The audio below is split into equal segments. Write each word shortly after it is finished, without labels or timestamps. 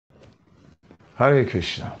Hare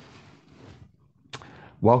Krishna.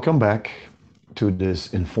 Welcome back to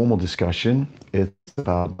this informal discussion. It's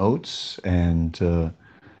about notes, and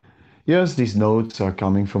yes, these notes are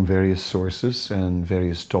coming from various sources and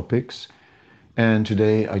various topics. And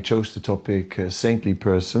today I chose the topic saintly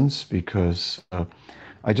persons because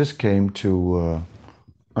I just came to,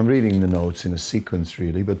 I'm reading the notes in a sequence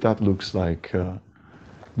really, but that looks like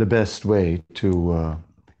the best way to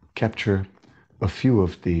capture a few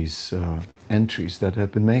of these entries that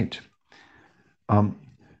have been made. From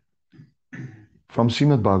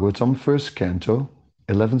Srimad Bhagavatam, first canto,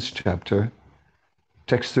 11th chapter,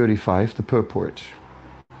 text 35, the purport.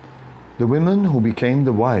 The women who became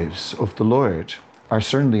the wives of the Lord are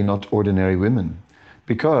certainly not ordinary women,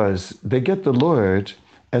 because they get the Lord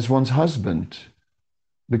as one's husband.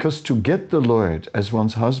 Because to get the Lord as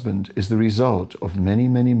one's husband is the result of many,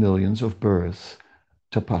 many millions of births,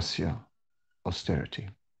 tapasya, austerity.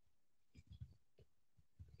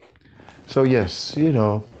 So yes,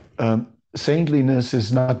 saintliness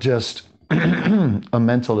is not just a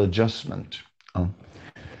mental adjustment.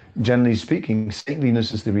 Generally speaking,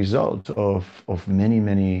 saintliness is the result of many,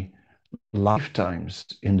 many lifetimes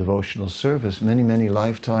in devotional service, many, many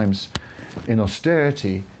lifetimes in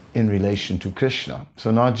austerity in relation to Krishna.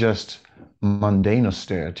 So not just mundane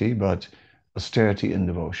austerity, but austerity in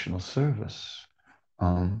devotional service.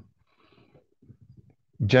 And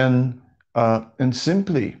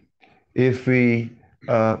simply, if we,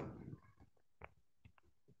 it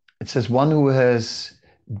says one who has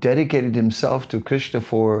dedicated himself to Krishna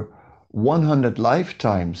for 100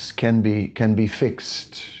 lifetimes can be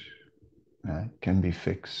fixed, can be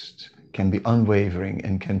unwavering,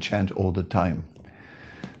 and can chant all the time.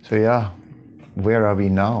 So yeah, where are we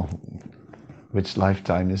now? Which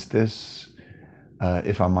lifetime is this?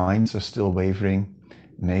 If our minds are still wavering,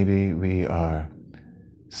 maybe we are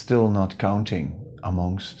still not counting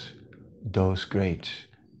amongst those great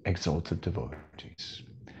exalted devotees.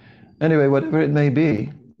 Anyway, whatever it may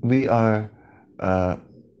be, we are,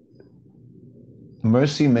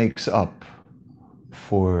 mercy makes up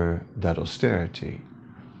for that austerity.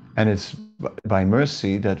 And it's by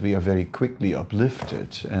mercy that we are very quickly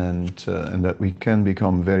uplifted and that we can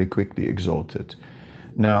become very quickly exalted.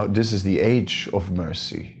 Now, this is the age of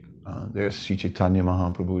mercy. There's Sri Chaitanya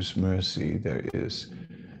Mahaprabhu's mercy. There is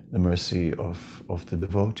the mercy of the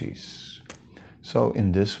devotees. So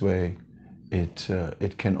in this way, it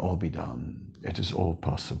can all be done. It is all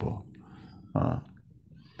possible.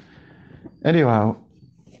 Anyhow,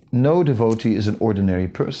 no devotee is an ordinary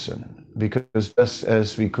person, because just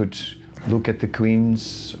as we could look at the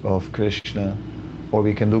queens of Krishna, or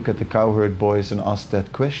we can look at the cowherd boys and ask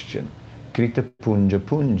that question, Krita Punja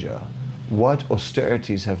Punja, what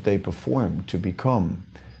austerities have they performed to become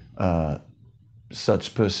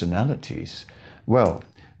such personalities? Well,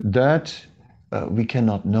 that we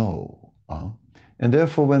cannot know. And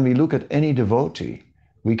therefore, when we look at any devotee,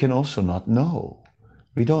 we can also not know.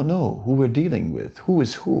 We don't know who we're dealing with, who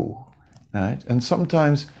is who, right? And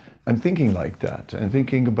sometimes I'm thinking like that. I'm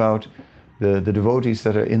thinking about the devotees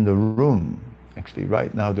that are in the room. Actually,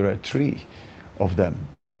 right now there are 3 of them.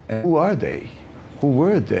 And who are they? Who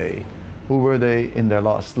were they? Who were they in their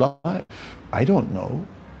last life? I don't know.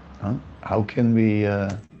 How can we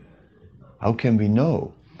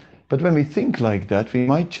know? But when we think like that, we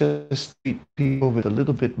might just treat people with a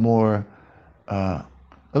little bit more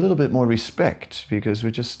respect, because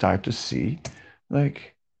we just start to see,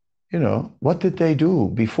 like, what did they do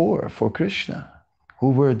before for Krishna?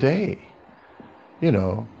 Who were they?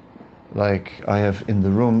 Like I have in the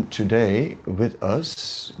room today with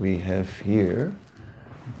us, we have here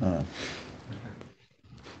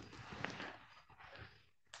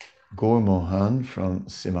Gaur Mohan from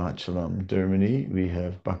Simachalam, Germany. We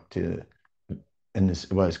have Bhakti, and his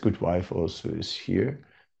good wife also is here,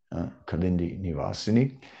 Kalindi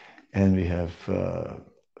Nivasini. And we have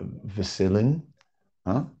Vasilin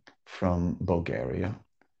from Bulgaria.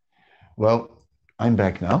 Well, I'm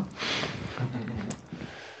back now.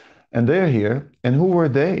 And they're here. And who were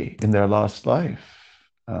they in their last life?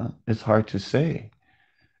 It's hard to say.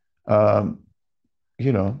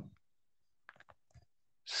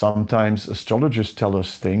 Sometimes astrologers tell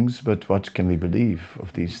us things, but what can we believe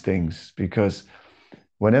of these things? Because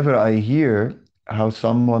whenever I hear how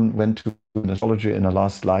someone went to an astrologer in a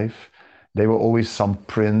last life, they were always some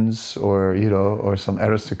prince or some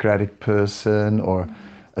aristocratic person or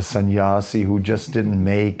a sannyasi who just didn't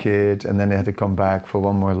make it and then they had to come back for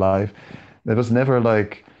one more life. There was never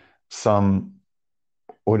like some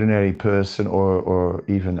ordinary person or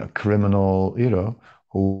even a criminal,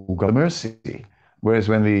 who got mercy. Whereas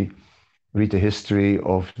when we read the history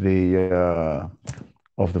of the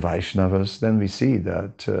Vaishnavas, then we see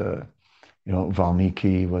that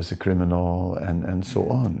Valmiki was a criminal and so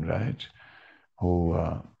on, right? Who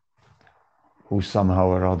somehow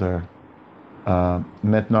or other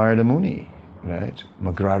met Narada Muni, right?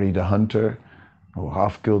 Magrari the hunter, who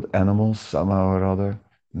half-killed animals somehow or other,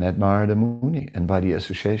 met Narada Muni, and by the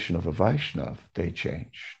association of a Vaishnav, they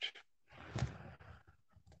changed.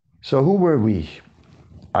 So who were we?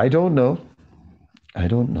 I don't know.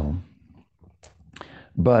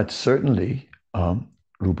 But certainly,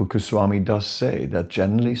 Rupa Goswami does say that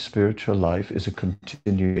generally spiritual life is a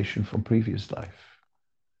continuation from previous life.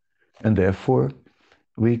 And therefore,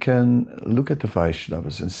 we can look at the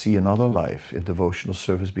Vaishnavas and see another life in devotional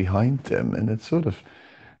service behind them. And it's sort of,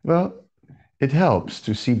 well, it helps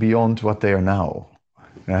to see beyond what they are now,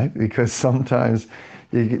 right? Because sometimes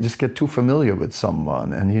you just get too familiar with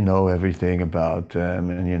someone and you know everything about them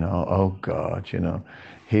and oh God,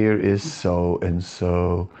 here is so and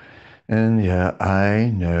so. And yeah,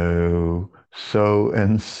 I know so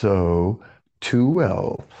and so too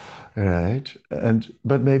well, right?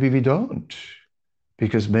 But maybe we don't,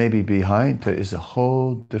 because maybe behind there is a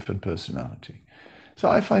whole different personality. So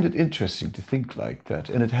I find it interesting to think like that,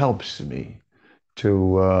 and it helps me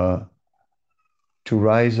to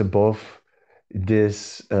rise above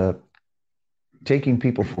this taking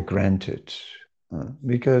people for granted,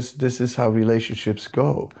 because this is how relationships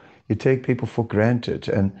go. You take people for granted,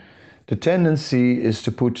 and the tendency is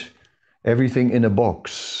to put everything in a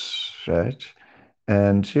box, right?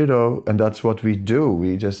 And and that's what we do.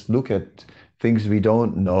 We just look at things we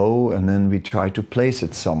don't know, and then we try to place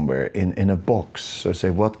it somewhere in a box. So say,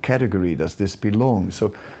 what category does this belong?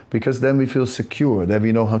 So, because then we feel secure, then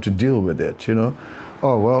we know how to deal with it,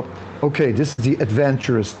 Oh, well, okay, this is the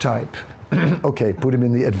adventurous type. Okay, put him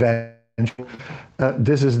in the adventure.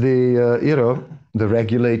 This is the, the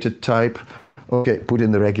regulated type. Okay, put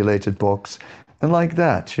in the regulated box. And like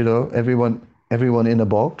that, everyone in a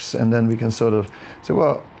box, and then we can sort of say,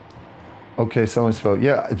 well, okay, so-and-so,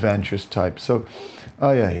 yeah, adventurous type. So,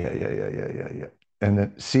 oh, yeah. And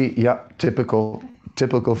then, see, yeah, typical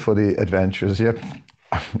for the adventurers, yep.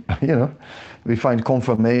 We find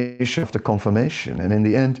confirmation after confirmation. And in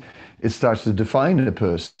the end, it starts to define the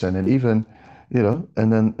person. And even,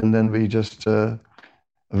 and then we just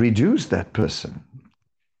reduce that person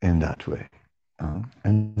in that way.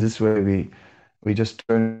 And this way we just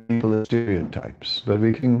turn people into stereotypes. But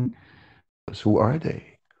we can, who are they?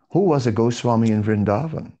 Who was a Goswami in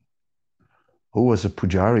Vrindavan? Who was a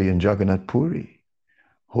Pujari in Jagannath Puri?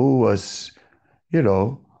 Who was,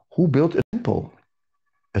 who built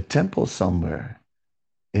a temple somewhere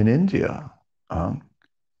in India?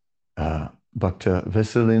 Bhakta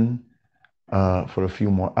Veselin, for a few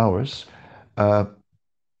more hours,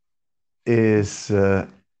 is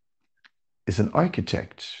an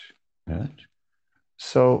architect. Right?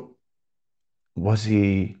 So was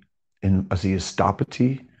he a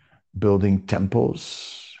Stapati, building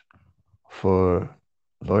temples for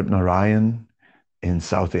Lord Narayan in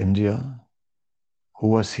South India? Who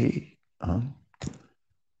was he?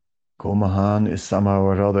 Gomahan is somehow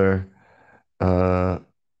or other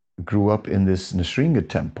grew up in this Nrsinga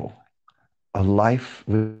temple, a life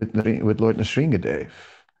with Lord Nrsingadev,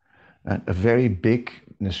 and a very big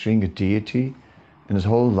Nrsinga deity, and his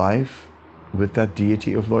whole life with that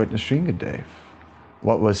deity of Lord Nrsingadev.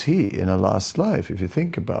 What was he in a last life, if you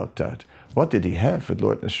think about that? What did he have with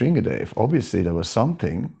Lord Nrsingadev? Obviously, there was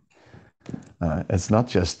something. It's not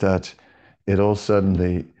just that it all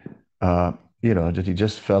suddenly, that he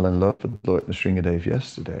just fell in love with Lord Nrsingadev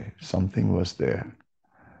yesterday. Something was there.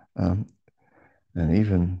 And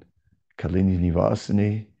even Kalini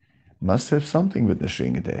Nivasini must have something with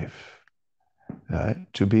Nrsingadev, right?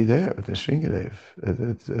 To be there with Nrsingadev.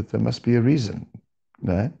 There must be a reason,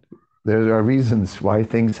 right? There are reasons why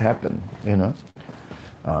things happen,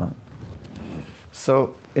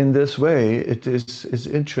 So in this way, it is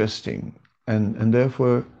interesting, and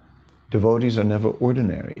therefore devotees are never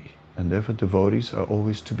ordinary, and therefore devotees are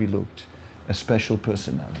always to be looked as special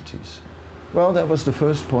personalities. Well, that was the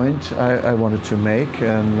first point I wanted to make,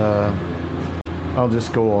 and I'll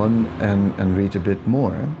just go on and read a bit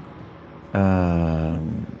more.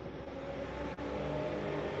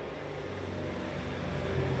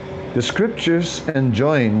 The scriptures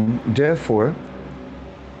enjoin, therefore,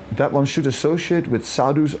 that one should associate with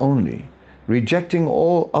sadhus only, rejecting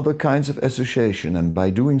all other kinds of association, and by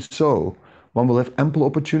doing so, one will have ample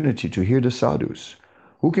opportunity to hear the sadhus,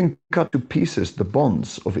 who can cut to pieces the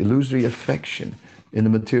bonds of illusory affection in the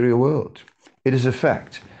material world. It is a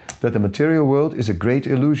fact that the material world is a great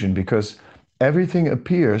illusion, because everything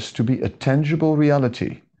appears to be a tangible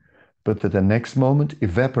reality, but that the next moment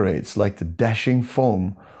evaporates like the dashing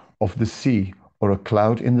foam of the sea or a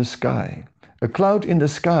cloud in the sky. A cloud in the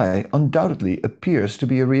sky undoubtedly appears to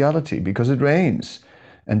be a reality because it rains,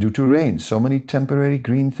 and due to rain, so many temporary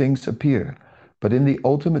green things appear. But in the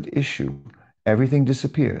ultimate issue, everything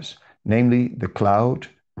disappears, namely the cloud,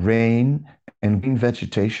 rain, and green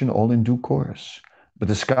vegetation all in due course. But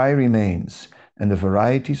the sky remains, and the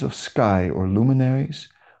varieties of sky or luminaries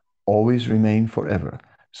always remain forever.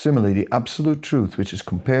 Similarly, the absolute truth, which is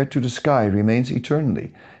compared to the sky, remains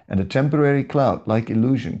eternally, and a temporary cloud-like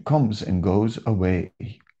illusion comes and goes away.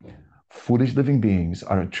 Foolish living beings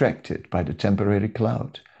are attracted by the temporary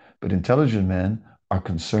cloud, but intelligent men are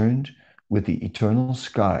concerned with the eternal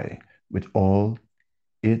sky, with all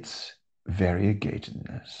its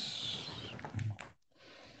variegatedness.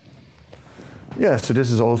 Yeah, so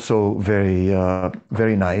this is also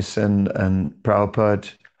very nice, and Prabhupada,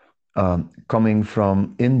 coming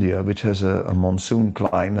from India, which has a monsoon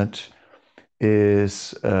climate,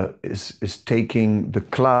 is taking the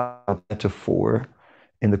cloud metaphor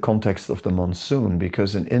in the context of the monsoon,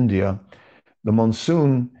 because in India, the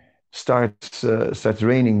monsoon starts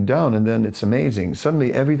raining down, and then it's amazing.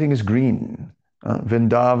 Suddenly, everything is green.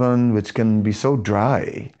 Vrindavan, which can be so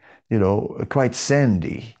dry, quite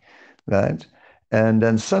sandy, right? And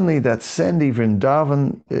then suddenly that sandy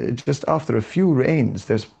Vrindavan, just after a few rains,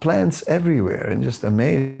 there's plants everywhere, and just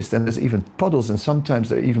amazed. And there's even puddles, and sometimes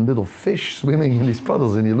there are even little fish swimming in these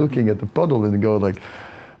puddles, and you're looking at the puddle and you go like,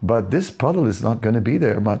 but this puddle is not going to be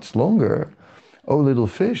there much longer. Oh, little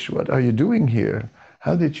fish, what are you doing here?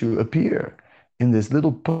 How did you appear in this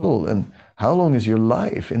little puddle? And how long is your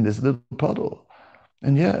life in this little puddle?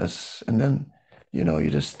 And yes, and then, you're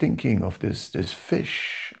just thinking of this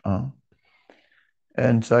fish.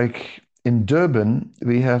 And like in Durban,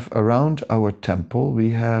 we have around our temple, we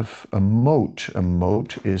have a moat. A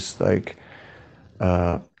moat is like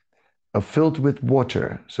filled with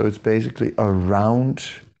water. So it's basically a round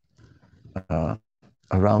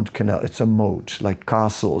canal. It's a moat, like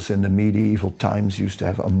castles in the medieval times used to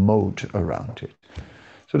have a moat around it.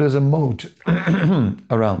 So there's a moat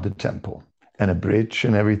around the temple, and a bridge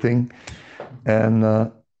and everything. And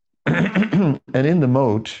and in the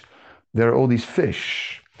moat, there are all these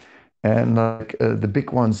fish, and like the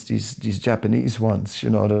big ones, these Japanese ones, they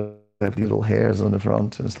have little hairs on the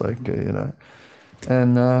front, and it's like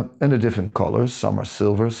and the different colors. Some are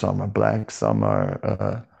silver, some are black, some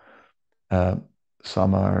are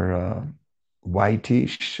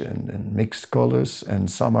whitish and mixed colors,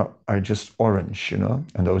 and some are just orange, and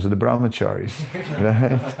those are the brahmacharis,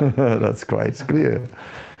 right? That's quite clear,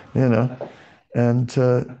 and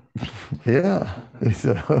yeah,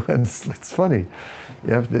 it's funny.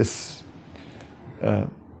 You have this, but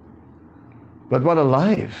what a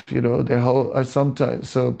life, their whole, sometimes,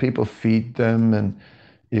 so people feed them, and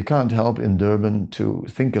you can't help in Durban to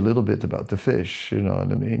think a little bit about the fish, you know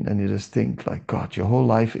what I mean? And you just think like, God, your whole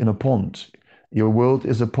life in a pond. Your world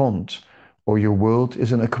is a pond, or your world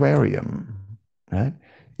is an aquarium, right?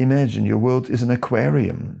 Imagine your world is an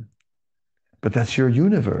aquarium, but that's your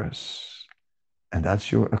universe. And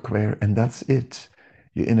that's your aquarium, and that's it.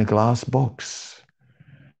 You're in a glass box.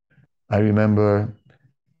 I remember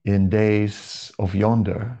in days of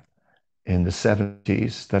yonder, in the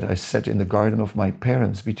 70s, that I sat in the garden of my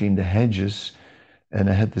parents between the hedges, and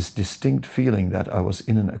I had this distinct feeling that I was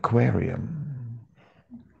in an aquarium.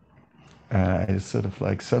 It's sort of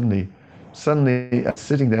like suddenly I was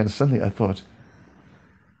sitting there, and suddenly I thought,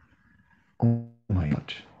 oh my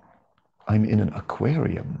God, I'm in an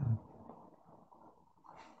aquarium.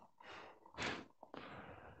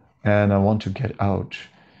 And I want to get out.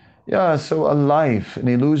 Yeah, so a life, an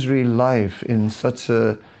illusory life in such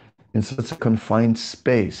a confined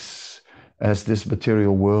space as this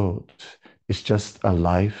material world is just a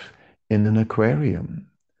life in an aquarium,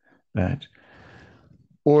 right?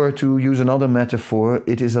 Or to use another metaphor,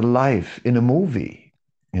 it is a life in a movie,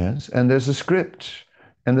 yes? And there's a script,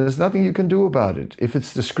 and there's nothing you can do about it. If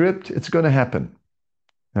it's the script, it's going to happen,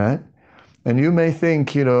 right? And you may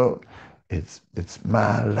think, it's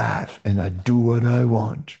my life, and I do what I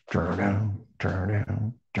want. Turn down, turn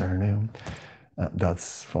down, turn down.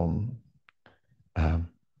 That's from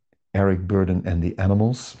Eric Burdon and the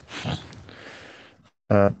Animals,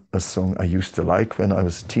 a song I used to like when I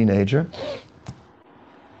was a teenager.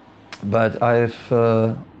 But I've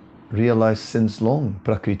realized since long,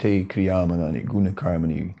 Prakriti Kriyamanani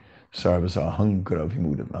Gunakarmani Sarvasa Hankara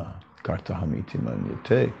Vimudama Kartahamiti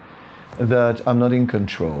Manyate, that I'm not in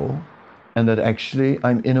control, and that actually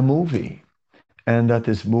I'm in a movie, and that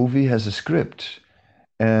this movie has a script,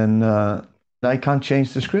 and I can't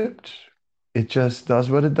change the script. It just does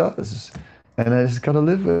what it does. And I just got to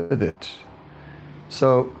live with it.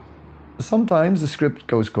 So sometimes the script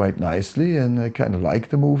goes quite nicely and I kind of like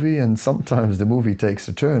the movie, and sometimes the movie takes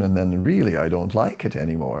a turn and then really I don't like it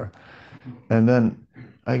anymore. And then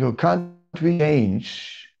I go, can't we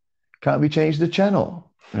change the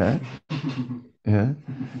channel? Right? Yeah.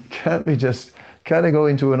 Can't we just kind of go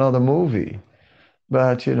into another movie?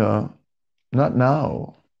 But not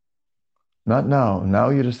now. Not now. Now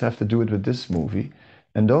you just have to do it with this movie.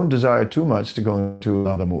 And don't desire too much to go into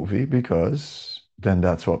another movie, because then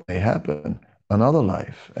that's what may happen. Another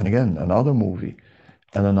life, and again, another movie,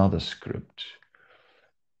 and another script.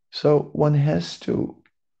 So one has to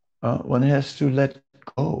let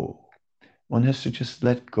go. One has to just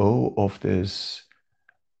let go of this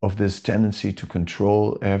tendency to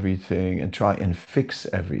control everything and try and fix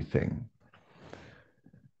everything.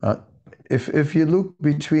 Uh, if you look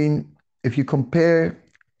if you compare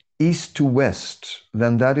east to west,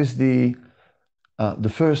 then that is the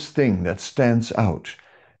first thing that stands out.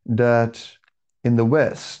 That in the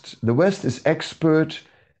West is expert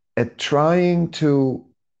at trying to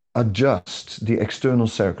adjust the external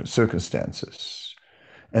circumstances,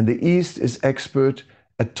 and the East is expert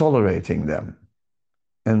at tolerating them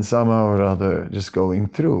and somehow or other just going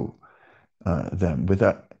through them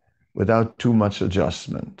without too much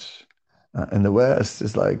adjustment. And the West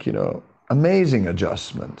is like, amazing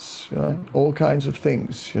adjustments, all kinds of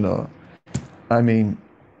things, I mean,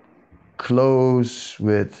 clothes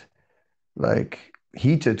with like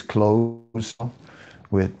heated clothes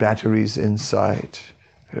with batteries inside,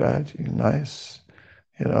 right? Nice,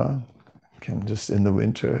 you know, can just in the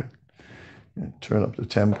winter turn up the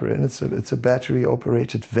temperature. And it's a battery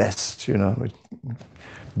operated vest, with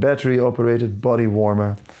battery operated body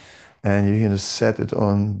warmer. And you can just set it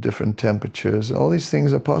on different temperatures. All these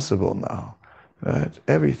things are possible now, right?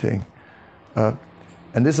 Everything. Uh,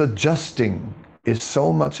 and this adjusting is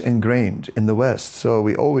so much ingrained in the West. So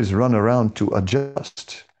we always run around to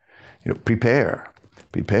adjust, prepare,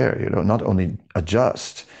 not only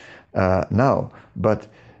adjust now, but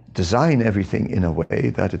design everything in a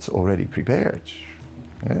way that it's already prepared.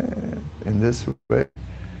 In this way,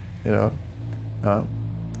 you know, uh,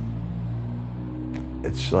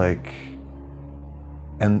 it's like,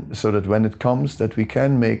 and so that when it comes, that we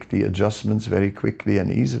can make the adjustments very quickly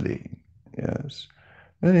and easily. Yes.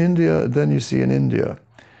 In India, then you see in India,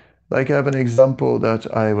 like I have an example that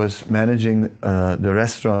I was managing the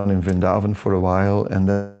restaurant in Vrindavan for a while, and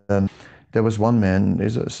then there was one man,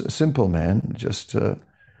 he's a simple man, just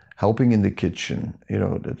helping in the kitchen.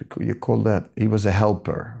 You call that, he was a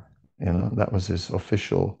helper. That was his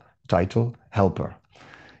official title, helper,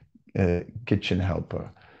 kitchen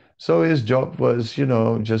helper. So his job was,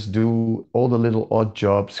 just do all the little odd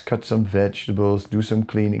jobs, cut some vegetables, do some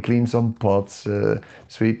cleaning, clean some pots,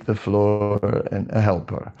 sweep the floor, and a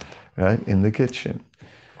helper, right, in the kitchen.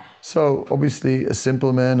 So obviously a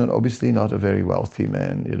simple man, and obviously not a very wealthy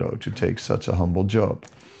man, to take such a humble job.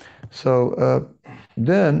 So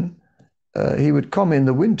then he would come in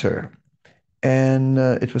the winter, and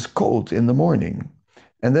it was cold in the morning.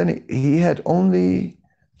 And then he had only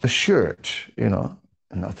a shirt,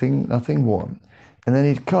 nothing warm. And then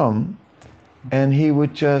he'd come and he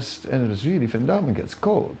would just, and it was really, Vrindavan gets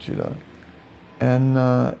cold, And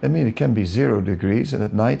I mean, it can be 0 degrees, and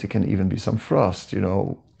at night it can even be some frost,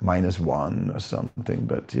 -1 or something.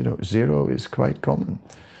 But, 0 is quite common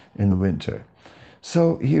in the winter.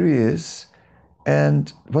 So here he is.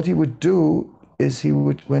 And what he would do is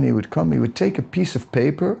when he would come, he would take a piece of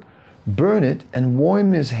paper, burn it, and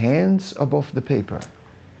warm his hands above the paper.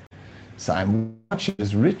 So I'm watching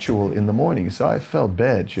this ritual in the morning. So I felt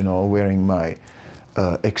bad, wearing my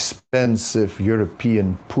expensive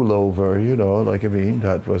European pullover,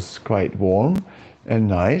 that was quite warm and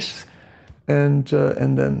nice. And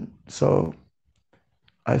then, so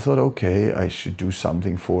I thought, okay, I should do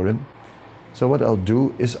something for him. So what I'll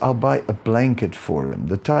do is I'll buy a blanket for him,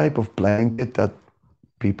 the type of blanket that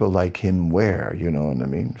people like him wear, you know what I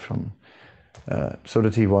mean, so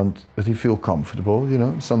that he feel comfortable,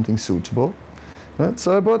 something suitable.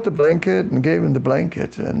 So I bought the blanket and gave him the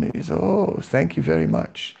blanket, and he said, "Oh, thank you very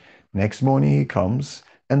much." Next morning he comes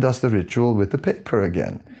and does the ritual with the paper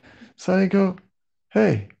again. So I go,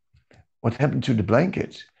 "Hey, what happened to the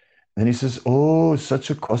blanket?" And he says, "Oh,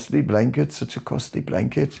 such a costly blanket, such a costly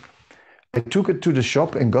blanket. I took it to the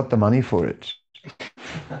shop and got the money for it."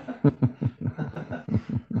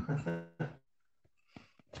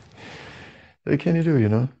 What can you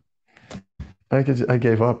do, I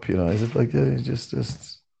gave up, Is it like just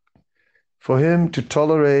for him to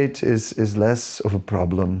tolerate is less of a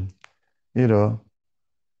problem you know,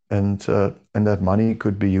 and that money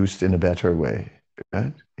could be used in a better way,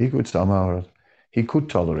 right? He could somehow, he could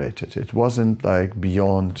tolerate it. It wasn't like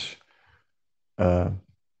beyond, uh,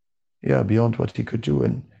 yeah, beyond what he could do.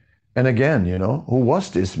 And again, who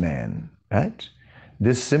was this man, right?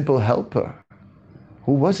 This simple helper.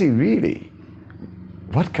 Who was he really?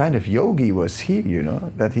 What kind of yogi was he,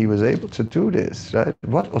 that he was able to do this, right?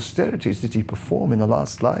 What austerities did he perform in the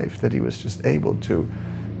last life that he was just able to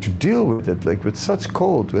deal with it, like with such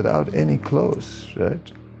cold, without any clothes,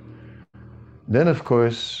 right? Then, of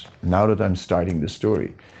course, now that I'm starting the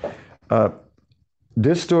story, uh,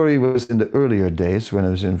 this story was in the earlier days when I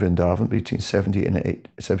was in Vrindavan between 78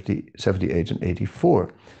 and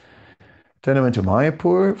 84. Then I went to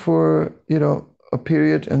Mayapur for, a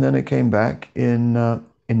period, and then I came back in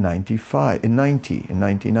 95, in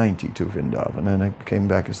 1990 to Vrindavan, and I came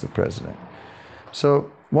back as the president.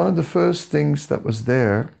 So one of the first things that was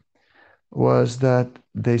there was that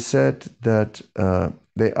they said that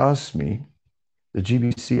they asked me, the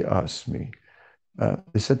GBC asked me,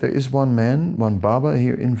 they said there is one man, one Baba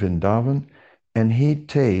here in Vrindavan, and he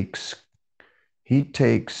takes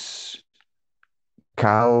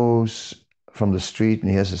cows from the street,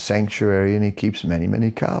 and he has a sanctuary, and he keeps many,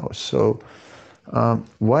 many cows. So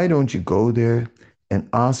why don't you go there and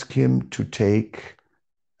ask him to take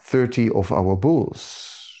 30 of our bulls?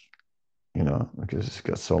 Because he's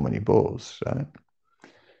got so many bulls, right?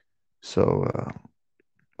 So,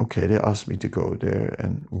 okay, they asked me to go there,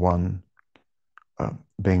 and one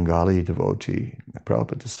Bengali devotee, a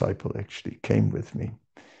Prabhupada disciple, actually came with me,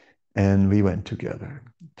 and we went together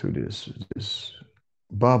to this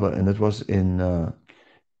Baba, and it was in on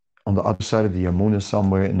the other side of the Yamuna,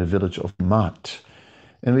 somewhere in the village of Mat.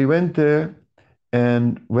 And we went there,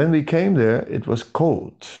 and when we came there, it was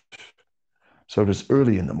cold. So it was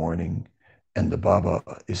early in the morning, and the Baba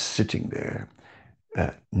is sitting there,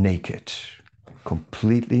 naked,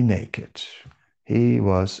 completely naked. He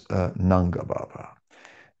was a Nanga Baba,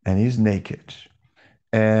 and he's naked.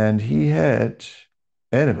 And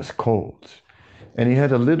and it was cold, and he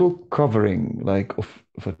had a little covering, like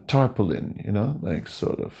of a tarpaulin, like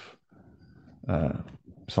sort of uh,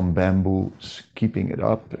 some bamboos keeping it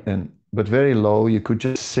up, but very low. You could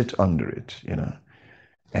just sit under it,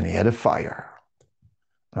 And he had a fire.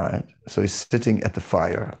 All right. So he's sitting at the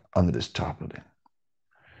fire under this tarpaulin.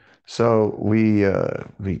 So we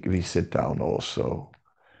sit down also,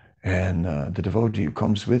 and the devotee who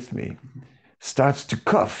comes with me starts to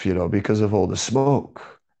cough, because of all the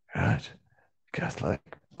smoke. Right? Guy's like,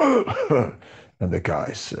 and the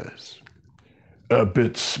guy says, "A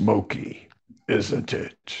bit smoky, isn't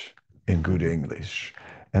it?" In good English,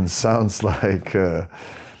 and sounds like a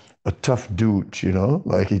tough dude,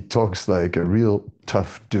 like he talks like a real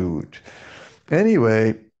tough dude.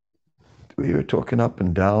 Anyway, we were talking up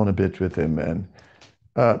and down a bit with him, and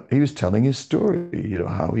he was telling his story,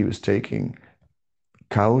 how he was taking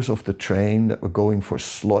cows off the train that were going for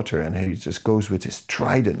slaughter, and he just goes with his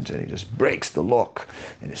trident and he just breaks the lock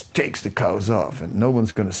and just takes the cows off, and no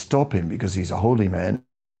one's going to stop him because he's a holy man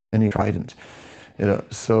and he trident,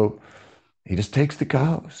 So he just takes the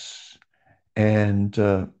cows, and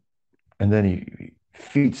then he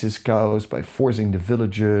feeds his cows by forcing the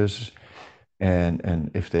villagers,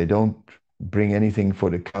 and if they don't bring anything for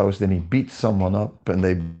the cows, then he beats someone up, and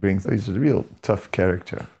they bring. So he's a real tough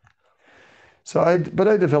character. But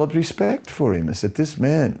I developed respect for him. I said, this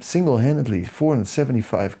man single-handedly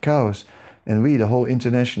 475 cows, and we, the whole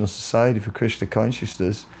International Society for Krishna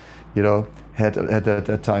Consciousness, had at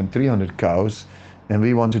that time 300 cows, and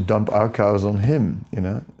we want to dump our cows on him,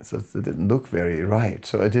 So it didn't look very right.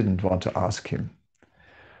 So I didn't want to ask him.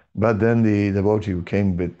 But then the devotee who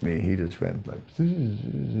came with me, he just went like,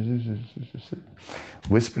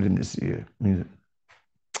 whispered in his ear. He said,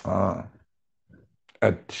 ah,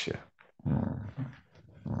 acha.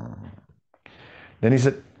 Then he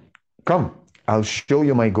said, come, I'll show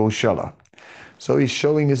you my Goshala. So he's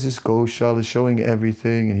showing us his Goshala, showing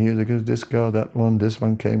everything. And here's this girl, that one, this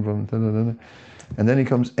one came from. Da, da, da. And then he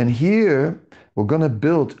comes, and here we're going to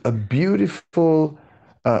build a beautiful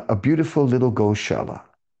little Goshala.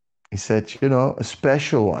 He said, a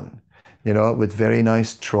special one, with very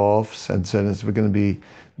nice troughs. And so we're going to be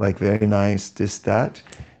like very nice, this, that.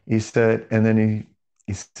 He said, and then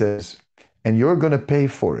he says, and you're going to pay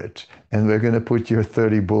for it. And we're going to put your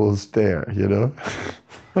 30 bulls there,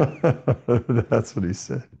 That's what he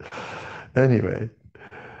said. Anyway,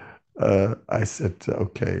 I said,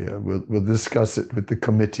 okay, we'll discuss it with the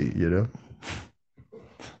committee,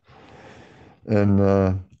 And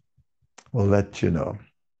we'll let you know.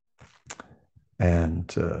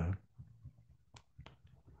 And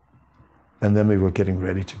And then we were getting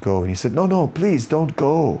ready to go. And he said, no, please don't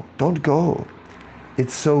go. Don't go.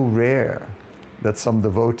 It's so rare that some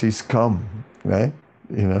devotees come, right?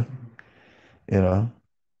 You know,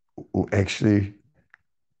 actually,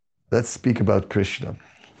 let's speak about Krishna.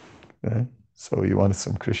 Right? So you wanted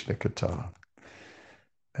some Krishna Katha.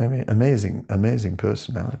 I mean, amazing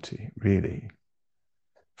personality, really.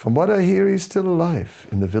 From what I hear, he's still alive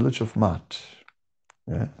in the village of Mat.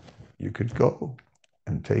 Yeah? You could go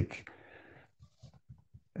and take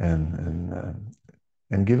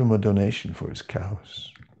and give him a donation for his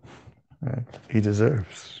cows. Right? He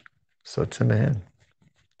deserves such a man.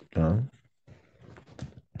 Yeah.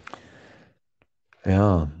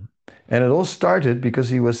 And it all started because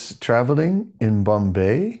he was traveling in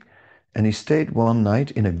Bombay and he stayed one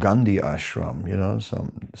night in a Gandhi ashram,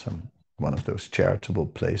 some one of those charitable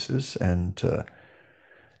places. And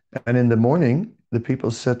in the morning, the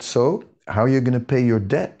people said, so how are you going to pay your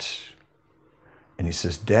debt? And he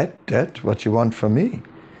says, debt? What you want from me?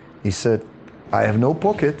 He said, I have no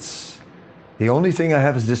pockets. The only thing I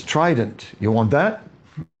have is this trident. You want that?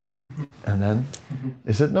 And then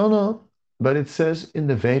they said, no. But it says in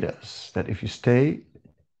the Vedas that if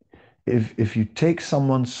you take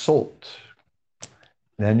someone's salt,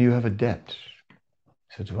 then you have a debt.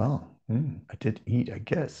 I said, well, I did eat, I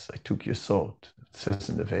guess. I took your salt. It says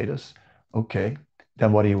in the Vedas. Okay,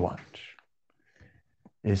 then what do you want?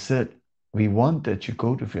 They said, we want that you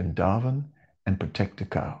go to Vrindavan and protect the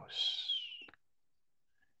cows.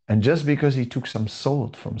 And just because he took some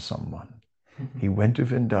salt from someone, he went to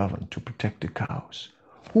Vrindavan to protect the cows.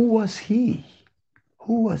 Who was he?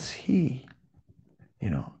 Who was he?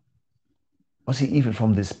 Was he even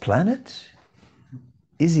from this planet?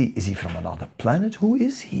 Is he from another planet? Who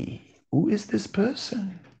is he? Who is this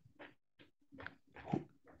person?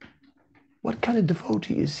 What kind of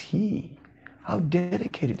devotee is he? How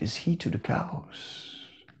dedicated is he to the cows?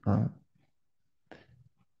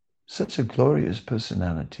 Such a glorious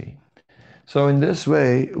personality. So in this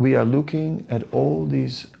way, we are looking at all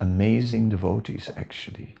these amazing devotees,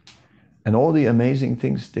 actually, and all the amazing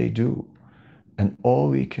things they do. And all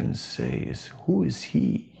we can say is, who is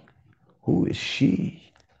he? Who is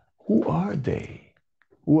she? Who are they?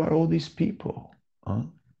 Who are all these people?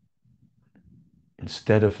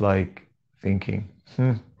 Instead of like thinking,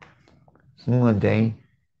 who are they?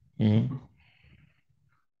 Yeah,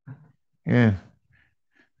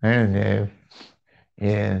 I don't know.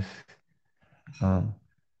 Yes.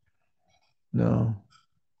 No.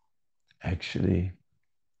 Actually,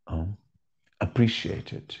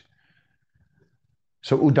 appreciate it.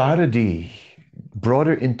 So udaradi,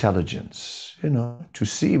 broader intelligence, to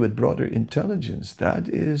see with broader intelligence, that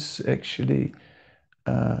is actually,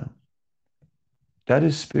 that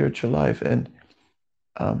is spiritual life. And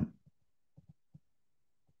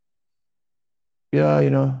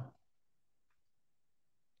yeah,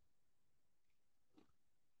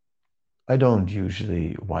 I don't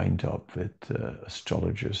usually wind up with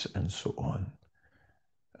astrologers and so on.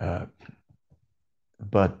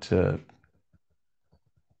 But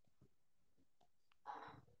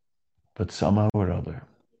somehow or other,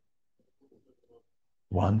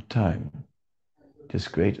 one time, this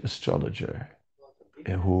great astrologer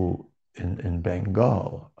who in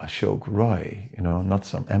Bengal, Ashok Roy, not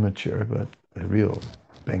some amateur, but a real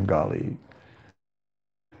Bengali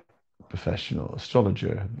professional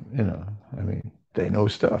astrologer, I mean, they know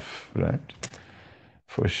stuff, right?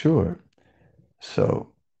 For sure.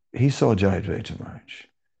 So he saw Jayadvaita Maharaj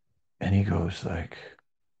and he goes like,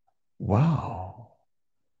 wow,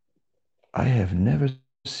 I have never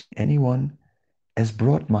seen anyone as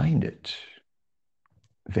broad-minded,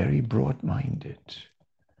 very broad-minded.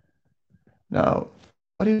 Now,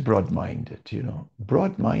 what is broad-minded?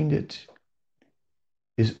 Broad-minded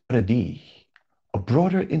is already a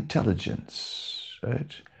broader intelligence,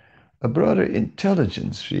 right? A broader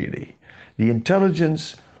intelligence, really. The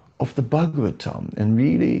intelligence of the Bhagavatam. And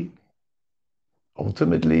really,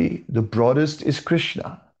 ultimately, the broadest is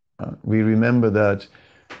Krishna. We remember that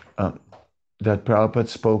Prabhupada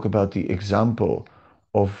spoke about the example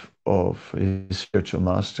of his spiritual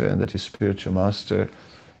master, and that his spiritual master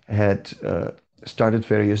had started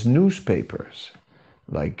various newspapers.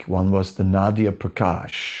 Like one was the Nadia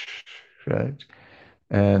Prakash, right?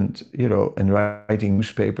 And, and writing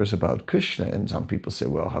newspapers about Krishna. And some people say,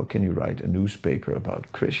 well, how can you write a newspaper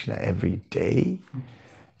about Krishna every day?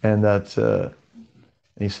 And that,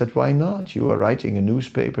 he said, why not? You are writing a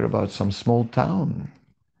newspaper about some small town,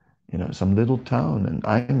 some little town. And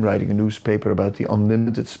I'm writing a newspaper about the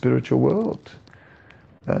unlimited spiritual world.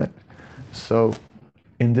 So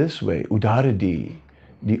in this way, Udaradi,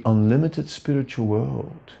 the unlimited spiritual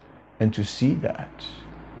world, and to see that,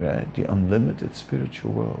 right? The unlimited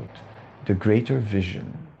spiritual world, the greater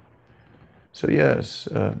vision. So yes,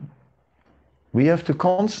 we have to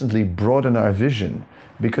constantly broaden our vision,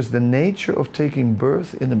 because the nature of taking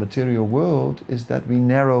birth in the material world is that we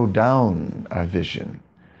narrow down our vision.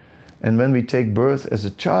 And when we take birth as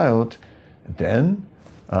a child, then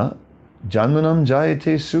Janmanam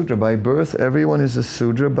Jayate Sudra, by birth everyone is a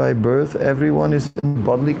Sudra, by birth everyone is in the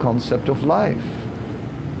bodily concept of life.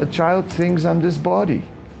 A child thinks I'm this body,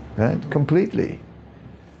 right? Completely.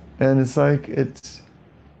 And it's like it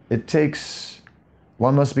takes,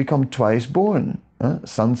 one must become twice born.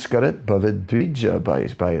 Sanskarat bhavid dvija,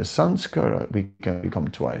 by a sanskara we can become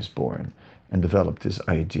twice born and develop this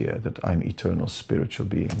idea that I'm eternal spiritual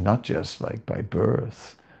being, not just like by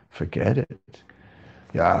birth. Forget it.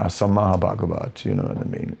 Yeah, some Mahabhagavat, you know what I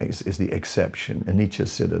mean, is the exception. A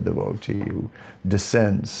Nityasiddha devotee who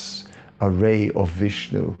descends, a ray of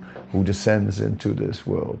Vishnu who descends into this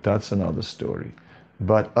world. That's another story.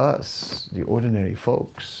 But us, the ordinary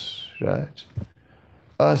folks, right?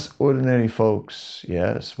 Us ordinary folks,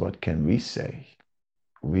 yes, what can we say?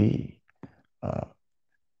 We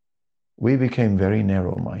became very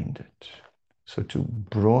narrow-minded. So to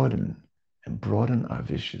broaden our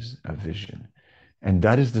vision. And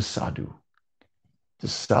that is the sadhu. The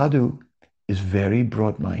sadhu is very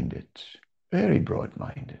broad-minded, very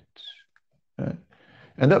broad-minded. Right?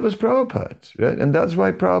 And that was Prabhupada, right? And that's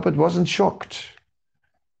why Prabhupada wasn't shocked.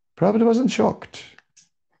 Prabhupada wasn't shocked,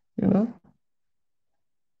 you know?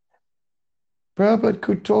 Prabhupada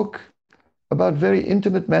could talk about very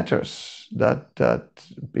intimate matters that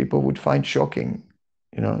people would find shocking.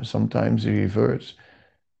 You know, sometimes he refers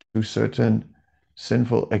to certain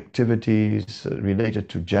sinful activities related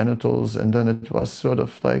to genitals, and then it was sort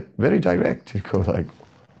of like very direct. You go like,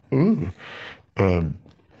 ooh.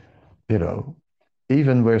 You know,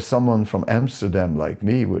 even where someone from Amsterdam like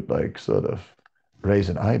me would like sort of raise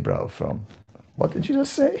an eyebrow from, what did you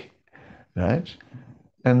just say? Right?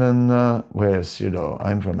 And then, whereas, you know,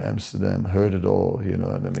 I'm from Amsterdam, heard it all, you know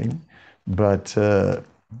what I mean? But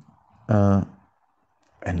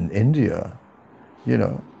in India, you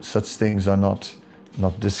know, such things are not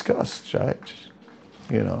discussed, right?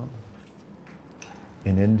 You know,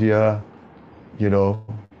 in India, you know,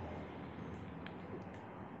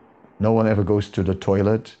 no one ever goes to the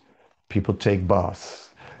toilet. People take baths,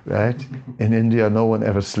 right? In India, no one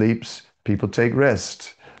ever sleeps. People take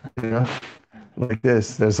rest, you know? Like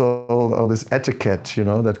this, there's all this etiquette, you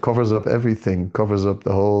know, that covers up everything, covers up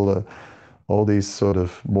the whole, all these sort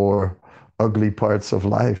of more ugly parts of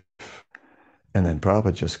life. And then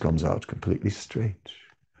Prabhupada just comes out completely straight,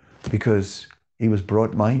 because he was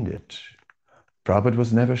broad-minded. Prabhupada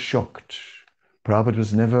was never shocked. Prabhupada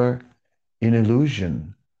was never in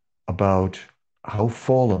illusion about how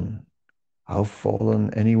fallen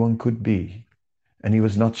anyone could be. And he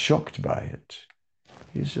was not shocked by it.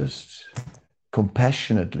 He's just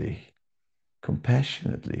compassionately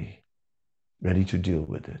ready to deal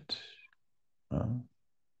with it.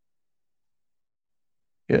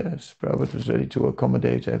 Yes, Prabhupada was ready to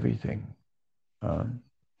accommodate everything. And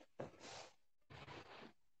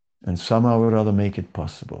somehow or other make it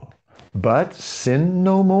possible. But sin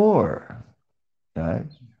no more. Right?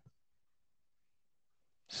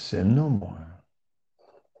 Sin no more.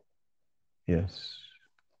 Yes.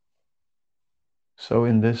 So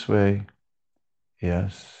in this way,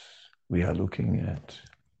 yes, we are looking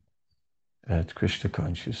at Krishna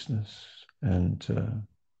consciousness, and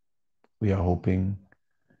we are hoping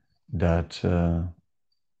that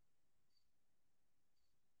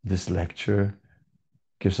this lecture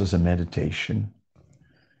gives us a meditation.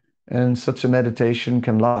 And such a meditation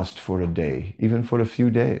can last for a day, even for a few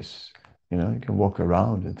days. You know, you can walk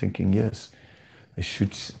around and thinking, yes, I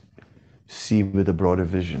should see with a broader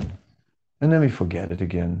vision. And then we forget it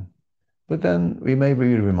again. But then we may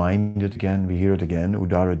be reminded again, we hear it again,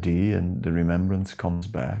 Udaradi, and the remembrance comes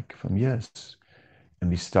back from yes. And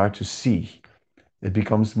we start to see. It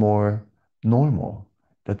becomes more normal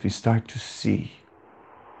that we start to see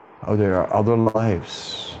how there are other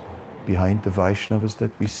lives behind the Vaishnavas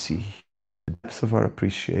that we see. The depth of our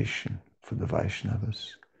appreciation for the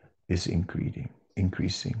Vaishnavas is increasing.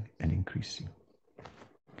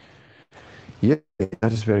 Yeah,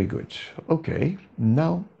 that is very good. Okay,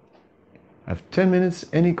 now I have 10 minutes.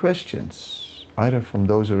 Any questions? Either from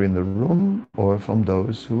those who are in the room or from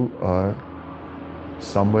those who are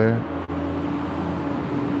somewhere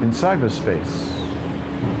in cyberspace.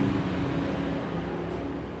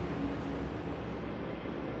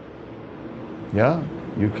 Yeah,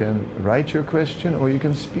 you can write your question or you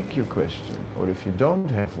can speak your question. Or if you don't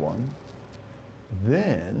have one,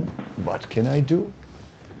 then what can I do?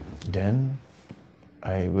 Then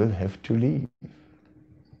I will have to leave.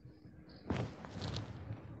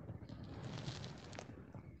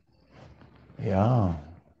 Yeah.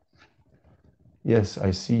 Yes,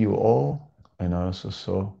 I see you all, and I also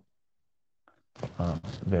saw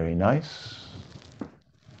very nice.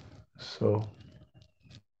 So,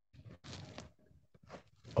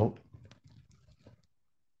 oh,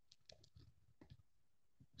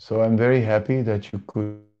 so I'm very happy that you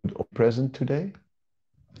could all present today.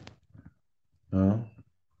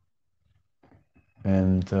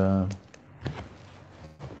 And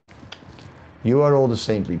you are all the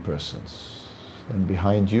saintly persons, and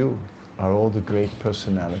behind you are all the great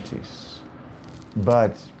personalities.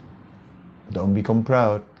 But don't become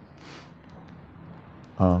proud,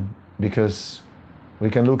 because we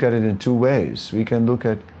can look at it in two ways. We can look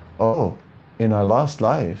at, oh, in our last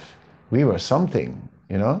life, we were something,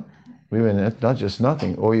 you know? We were not just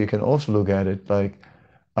nothing. Or you can also look at it like,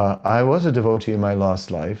 I was a devotee in my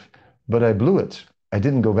last life, but I blew it. I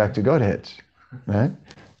didn't go back to Godhead, right?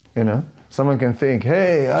 You know, someone can think,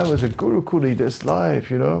 hey, I was a Guru Kuli this life,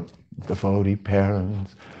 you know, devotee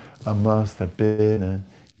parents. I must have been a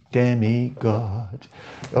demigod.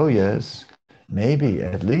 Oh yes, maybe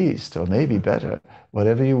at least, or maybe better,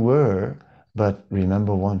 whatever you were, but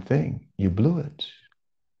remember one thing, you blew it.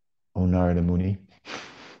 Oh Narada Muni.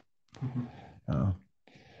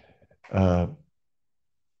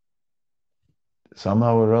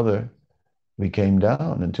 Somehow or other, we came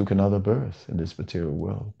down and took another birth in this material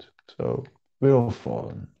world. So we're all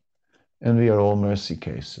fallen, and we are all mercy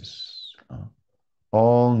cases,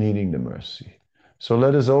 all needing the mercy. So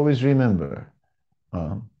let us always remember,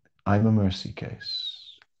 I'm a mercy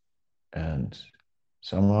case, and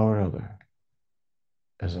somehow or other,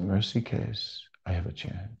 as a mercy case, I have a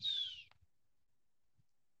chance.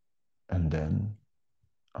 And then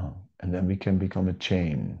we can become a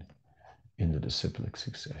chain in the disciplic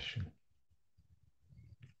succession.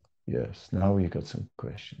 Yes, now we got some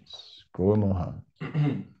questions. Gaur Mohan.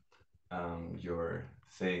 You're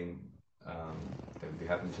saying that we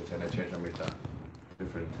have in Chaitanya Charitamrita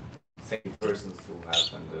different same persons who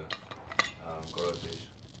have in the Gauradish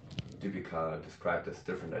Deepika described as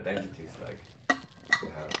different identities. Like they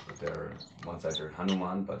have their one side they're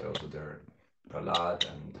Hanuman, but also they're Prahlad,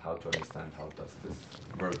 and how to understand how does this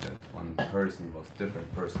work that one person was different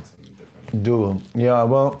persons in different. Dual. Yeah,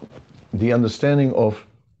 well, the understanding of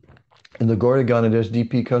in the Gauriya Ganadhar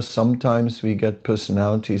Deepika, sometimes we get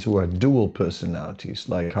personalities who are dual personalities,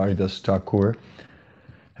 like Haridas Thakur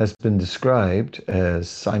has been described as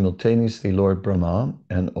simultaneously Lord Brahma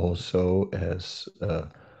and also as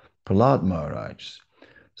Prahlad Maharaj.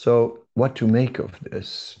 So, what to make of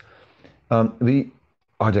this?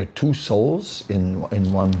 Are there two souls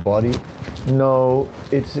in one body? No,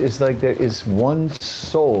 it's like there is one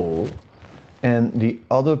soul, and the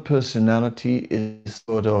other personality is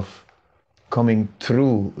sort of coming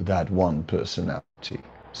through that one personality.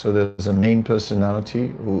 So there's a main personality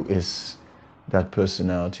who is that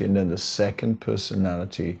personality, and then the second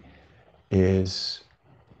personality is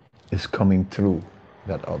coming through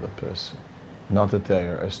that other person. Not that they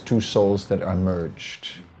are as two souls that are merged,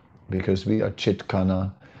 because we are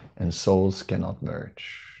chitkana and souls cannot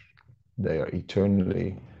merge. They are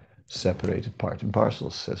eternally separated part and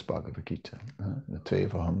parcels, says Bhagavad Gita.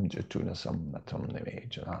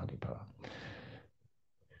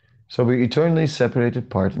 So we're eternally separated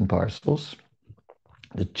part and parcels,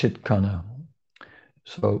 the chitkana.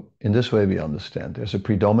 So in this way we understand there's a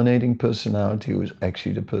predominating personality who is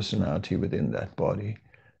actually the personality within that body,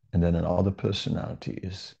 and then another personality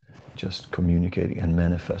is just communicating and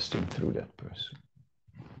manifesting through that person.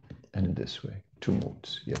 And in this way, two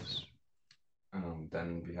modes, yes.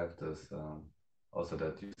 Then we have this also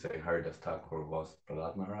that you say Haridas Thakur was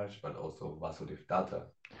Prahlad Maharaj, but also Vasudev Datta.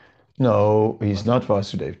 No, he's not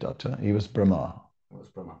Vasudev Datta. He was Brahma. He was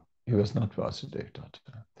Brahma. He was not Vasudev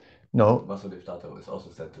Datta. No. Vasudev Datta is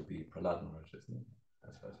also said to be Prahlad Maharaj, isn't it?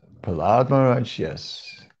 Prahlad Maharaj,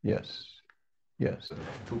 yes. Yes. Yes.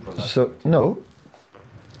 So, no,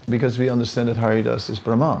 because we understand that Haridas is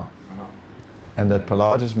Brahma. And that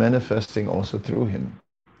Prahlad is manifesting also through him.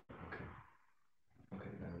 Okay,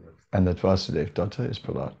 and that Vasudev Datta is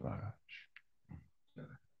Prahlad Maharaj.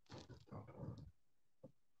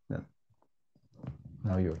 Yeah.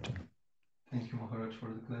 Now your turn. Thank you, Maharaj, for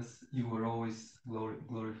the class. You were always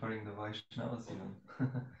glorifying the Vaishnavas, let's say,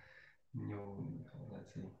 new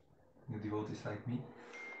devotees like me.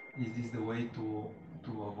 Is this the way to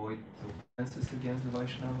avoid the offenses against the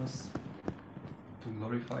Vaishnavas, to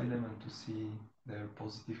glorify them and to see their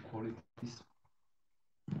positive qualities?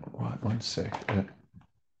 One sec.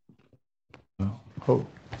 Oh,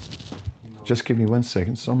 just give me 1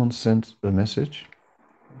 second. Someone sent a message.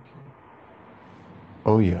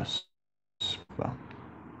 Oh, yes. Well,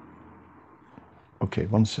 okay,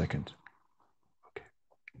 1 second. Okay.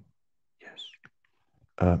 Yes.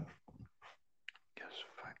 Yes,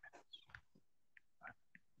 5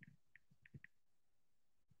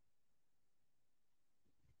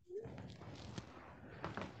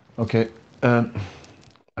 minutes. Okay.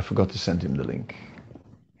 I forgot to send him the link.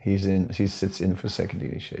 He sits in for second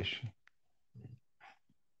initiation.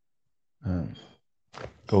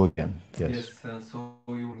 Go again. Yes. Yes. So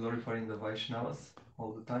you glorifying the Vaishnavas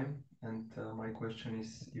all the time, and my question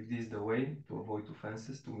is, if this is the way to avoid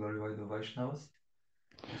offenses, to glorify the Vaishnavas,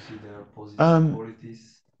 to see their positive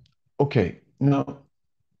qualities. Okay. Now,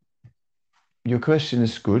 your question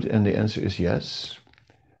is good, and the answer is yes.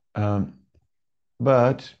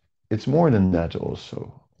 But it's more than that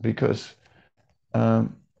also, because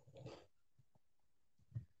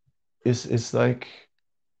it's like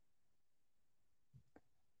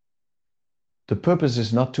the purpose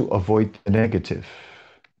is not to avoid the negative.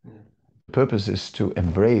 The purpose is to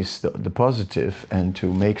embrace the positive and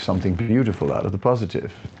to make something beautiful out of the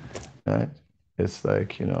positive. Right? It's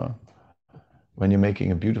like, you know, when you're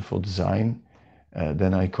making a beautiful design,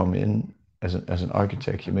 then I come in as an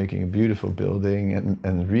architect. You're making a beautiful building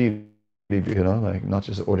and really, you know, like not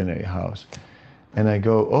just an ordinary house. And I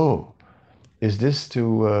go, oh, is this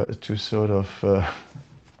to sort of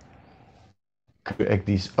correct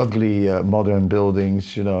these ugly modern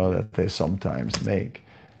buildings, you know, that they sometimes make?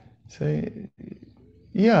 Say,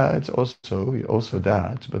 yeah, it's also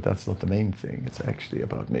that, but that's not the main thing. It's actually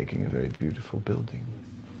about making a very beautiful building.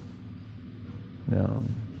 Yeah.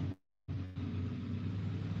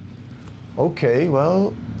 Okay,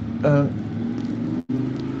 well,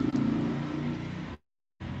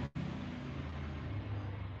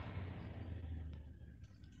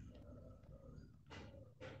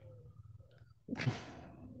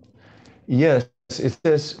 yes, it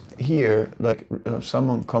says here, like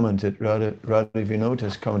someone commented, rather if you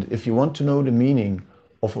notice, commented, if you want to know the meaning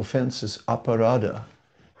of offenses aparada,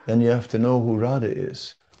 then you have to know who Radha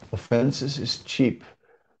is. Offenses is cheap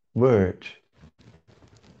word,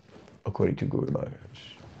 according to Guru Maharaj.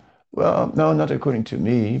 Well, no, not according to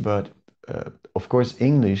me, but of course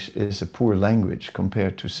English is a poor language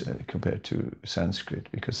compared to Sanskrit,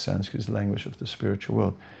 because Sanskrit is the language of the spiritual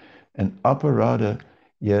world. And aparada,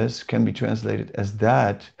 yes, can be translated as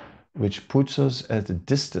that which puts us at a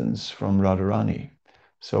distance from Radharani.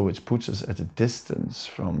 So which puts us at a distance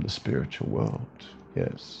from the spiritual world.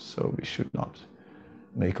 Yes, so we should not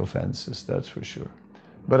make offenses, that's for sure.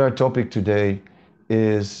 But our topic today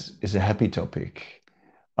is a happy topic.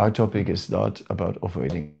 Our topic is not about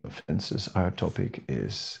avoiding offenses. Our topic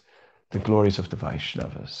is the glories of the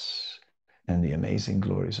Vaishnavas and the amazing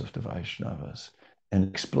glories of the Vaishnavas, and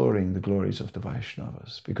exploring the glories of the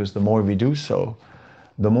Vaishnavas. Because the more we do so,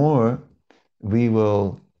 the more we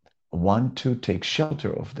will want to take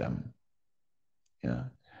shelter of them. Yeah.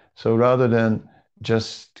 So rather than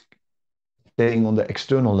just staying on the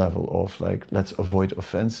external level of like, let's avoid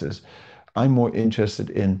offenses, I'm more interested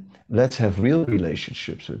in let's have real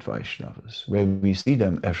relationships with Vaishnavas, where we see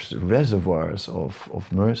them as reservoirs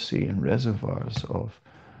of mercy and reservoirs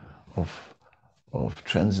of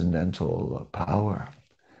transcendental power,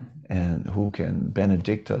 and who can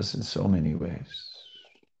benedict us in so many ways.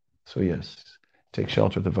 So yes, take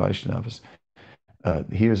shelter of the Vaishnavas.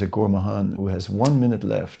 Here's a Gaur Mahan who has 1 minute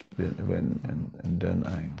left, and then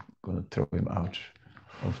I'm going to throw him out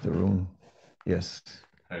of the room. Yes.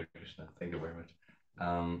 Hare Krishna, thank you very much.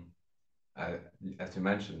 As you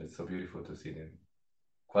mentioned, it's so beautiful to see the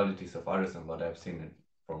qualities of others, and what I've seen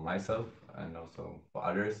for myself and also for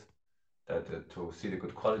others, that to see the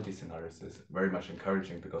good qualities in others is very much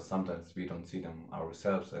encouraging, because sometimes we don't see them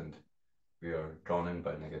ourselves and we are drawn in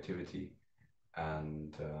by negativity,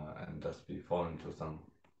 and thus we fall into some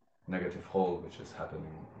negative hole, which is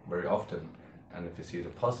happening very often. And if you see the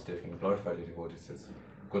positive and glorify the devotees, it's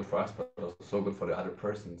good for us, but also so good for the other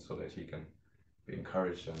person, so that he can be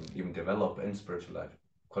encouraged and even develop in spiritual life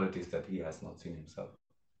qualities that he has not seen himself.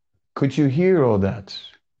 Could you hear all that?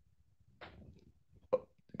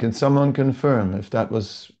 Can someone confirm if that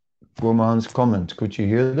was Gaur Mahan's comment? Could you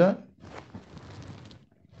hear that?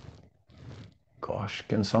 Gosh,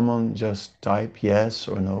 can someone just type yes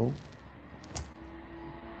or no?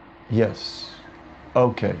 Yes.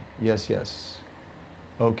 Okay, yes.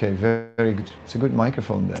 Okay, very good. It's a good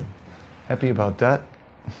microphone then. Happy about that.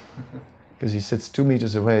 Because he sits 2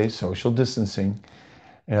 meters away, social distancing.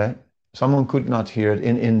 Yeah. Someone could not hear it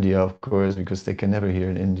in India, of course, because they can never hear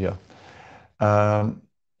in India.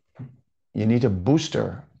 You need a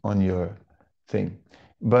booster on your thing.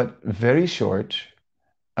 But very short,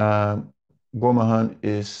 Gormahan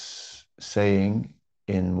is saying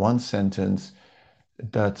in one sentence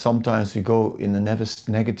that sometimes we go in a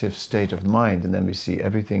negative state of mind and then we see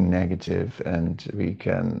everything negative, and we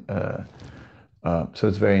can, so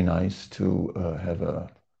it's very nice to have a,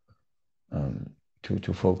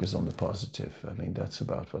 to focus on the positive. I mean, that's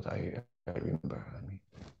about what I remember. I mean,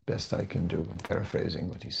 best I can do, I'm paraphrasing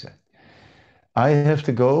what he said. I have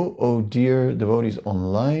to go. Oh dear devotees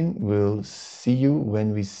online, we'll see you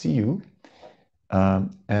when we see you.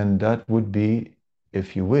 And that would be,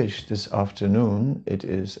 if you wish, this afternoon. It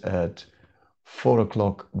is at 4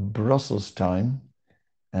 o'clock Brussels time.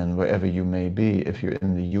 And wherever you may be, if you're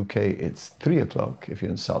in the UK, it's 3 o'clock. If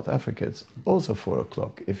you're in South Africa, it's also 4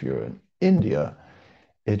 o'clock. If you're in India,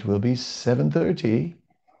 it will be 7:30.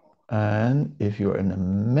 And if you're in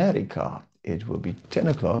America, it will be 10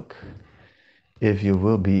 o'clock. If you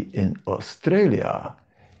will be in Australia,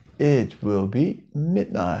 it will be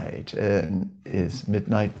midnight, and it's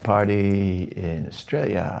midnight party in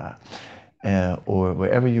Australia, or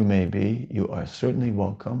wherever you may be. You are certainly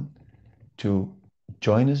welcome to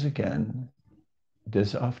join us again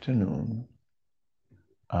this afternoon,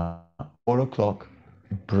 4 o'clock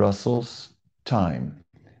Brussels time.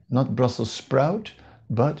 Not Brussels sprout,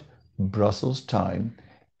 but Brussels time,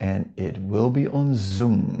 and it will be on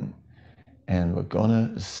Zoom. And we're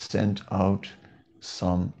gonna send out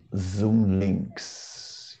some Zoom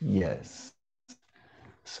links. Yes.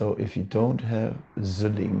 So if you don't have the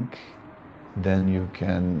link, then you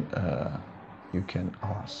can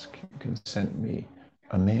ask. You can send me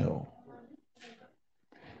a mail.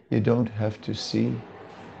 You don't have to see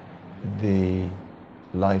the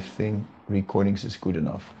live thing. Recordings is good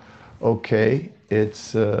enough. Okay,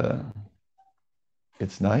 it's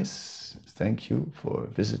nice. Thank you for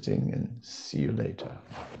visiting, and see you later.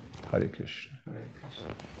 Hare Krishna. Hare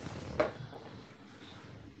Krishna.